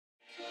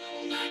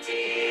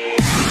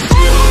It's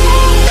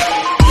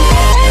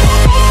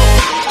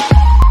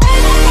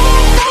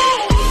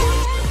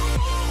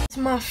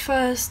my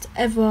first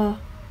ever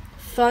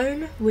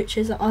phone, which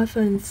is an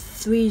iPhone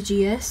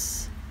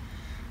 3GS,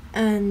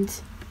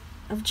 and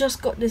I've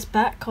just got this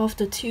back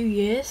after 2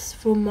 years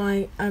from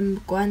my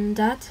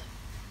granddad.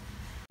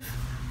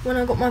 When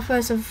I got my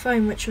first ever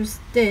phone, which was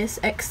this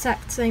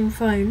exact same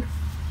phone,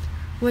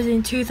 was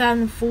in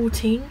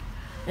 2014,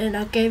 and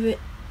I gave it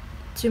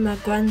to my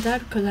granddad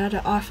because I had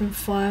an iPhone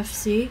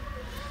 5C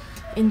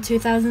in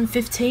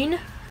 2015.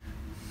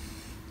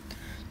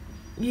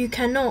 You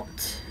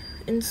cannot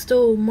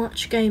install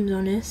much games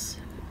on this.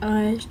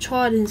 I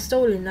tried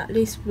installing at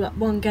least like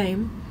one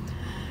game.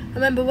 I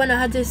remember when I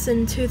had this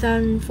in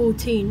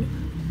 2014,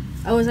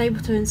 I was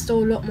able to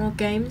install a lot more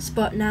games,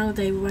 but now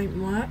they won't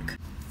work.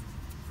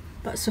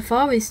 But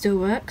Safari still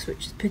works,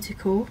 which is pretty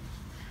cool.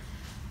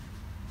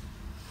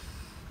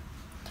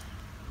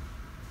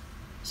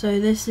 So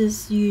this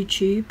is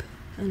YouTube,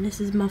 and this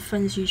is my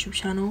friend's YouTube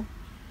channel.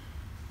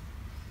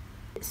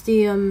 It's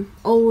the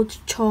old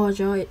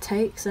charger it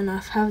takes, and I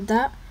have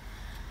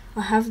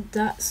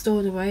that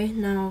stored away.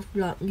 Now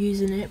I'm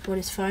using it for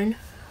this phone.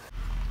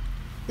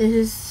 This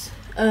is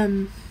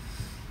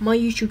my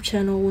YouTube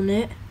channel on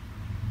it.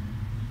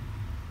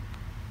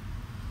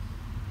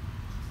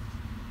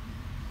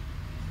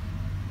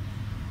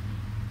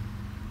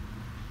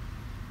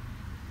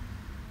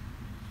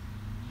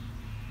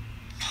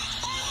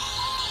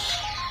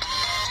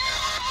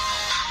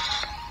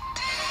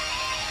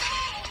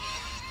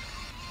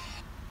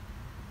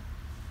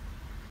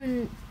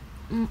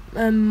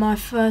 My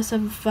first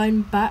ever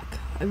phone back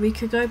a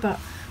week ago, but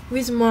the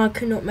reason why I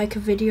could not make a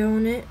video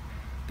on it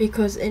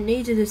because it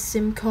needed a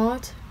SIM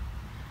card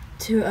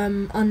to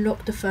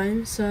unlock the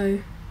phone. So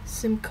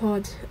SIM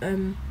card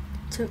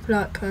took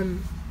like a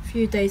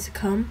few days to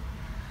come.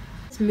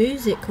 There's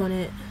music on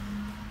it.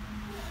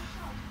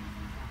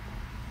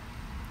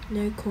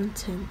 No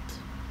content.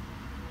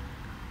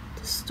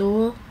 The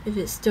store, if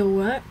it still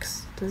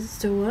works. Does it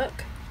still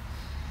work?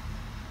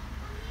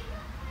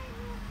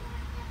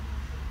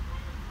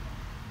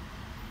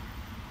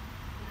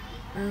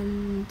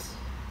 And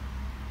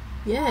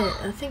yeah,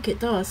 I think it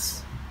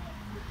does.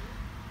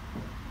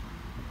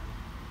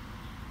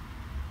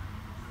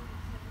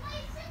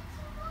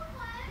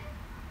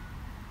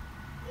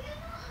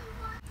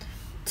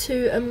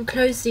 To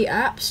close the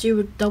apps, you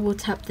would double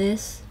tap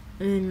this,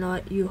 and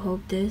then you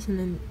hold this, and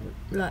then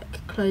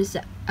close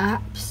the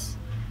apps.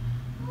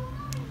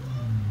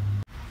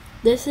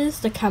 This is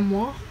the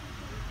camera.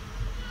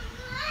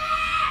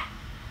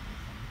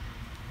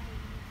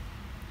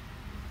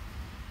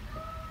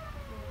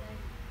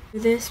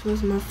 This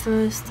was my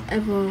first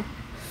ever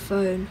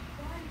phone.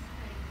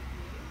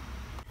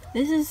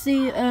 This is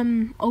the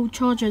old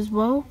charger as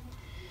well,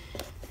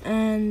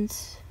 and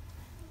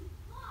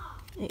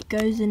it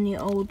goes in the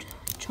old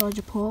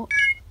charger port.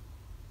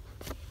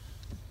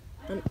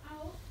 And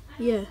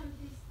yeah,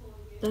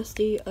 that's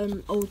the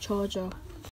old charger.